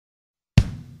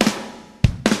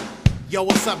Yo,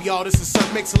 what's up, y'all? This is Sir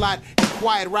Mix-a-Lot and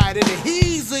Quiet Riot in the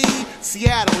Heezy.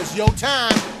 Seattle, it's your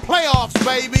time. Playoffs,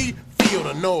 baby. Feel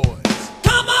the noise.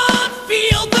 Come on,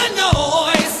 feel the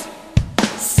noise.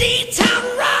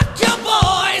 C-Town, rock your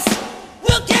boys.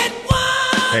 We'll get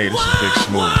one. Hey, this is Big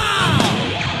Smooth.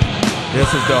 This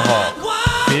is the Hawk.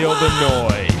 Feel the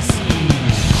noise.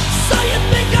 So you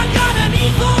think I got an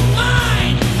evil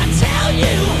mind? I tell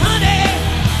you, honey,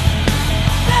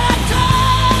 that I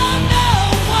don't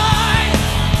know why.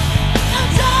 I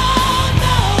don't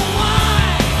know why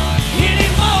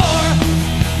anymore.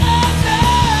 Oh,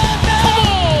 no.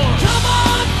 Come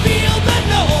on, feel the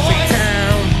noise.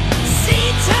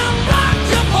 C-Town, rock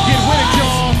your boys. Get with it,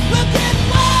 y'all. We'll get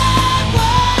wild,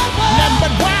 wild, wild. Nothing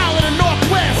but wild in the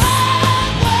Northwest.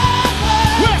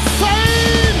 West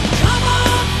Side. Come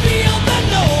on, feel the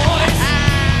noise.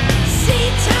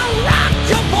 C-Town, rock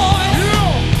your boys.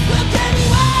 We'll get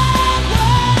wild,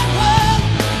 wild, wild.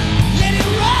 Let it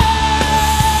roll.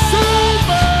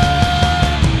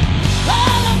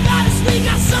 All about is we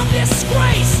got some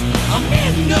disgrace. I'm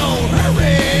in no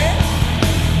hurry.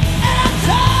 And I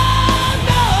don't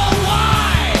know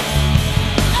why.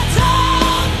 I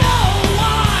don't know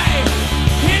why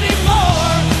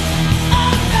anymore.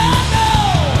 Oh, no.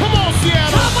 Come on,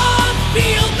 Seattle. Come on,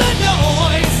 feel the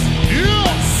noise.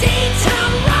 Yeah.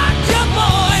 C-Town, rock your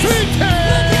boys. C-Town.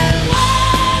 We'll get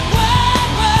wild, wild,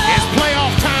 wild. It's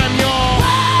playoff time, y'all.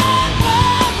 Wild,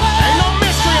 wild, wild. Ain't no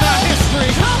mystery in our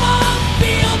history. Come on,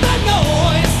 feel the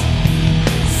noise.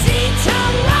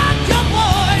 C-Town, rock your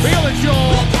boys. Feel it,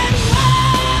 y'all. We'll get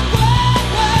wild, wild,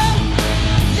 wild.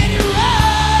 Let it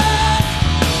rock.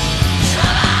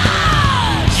 Come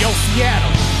on. Yo,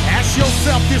 Seattle, ask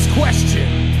yourself this question.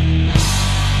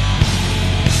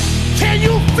 Can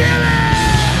you feel it?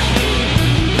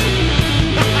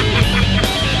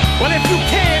 Well, if you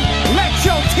can, let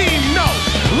your team know.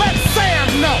 Let Sam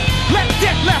know. Let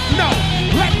Dick Left know.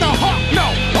 Let the Hawk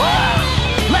know.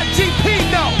 Let GP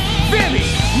know. Vinny,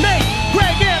 Nate,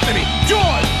 Greg Anthony,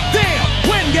 George, Dale,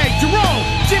 Wingate, Jerome,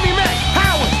 Jimmy Mack,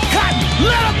 Howard, Cotton.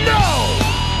 Let them know.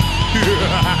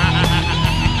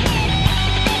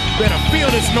 Better feel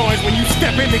this noise when you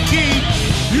step in the key.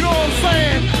 You know what I'm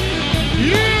saying?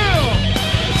 Yeah!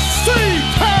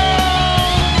 C-Town!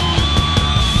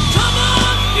 Come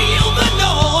on, feel the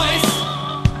noise.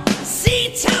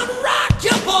 C-Town, rock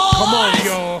your boys. Come on,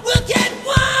 y'all. We'll get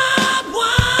wild,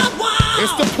 wild, wild.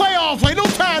 It's the playoffs. Ain't no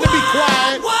time to be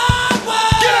quiet. Wild,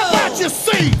 wild. Get up out your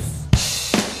seats!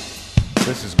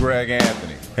 This is Greg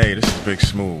Anthony. Hey, this is Big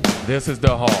Smooth. This is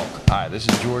the Hawk. Hi, this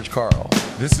is George Carl.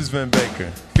 This is Vin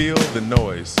Baker. Feel the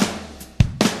noise.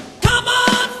 Come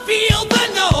on, feel the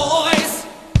noise.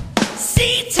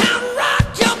 C-Town,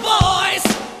 rock your boys.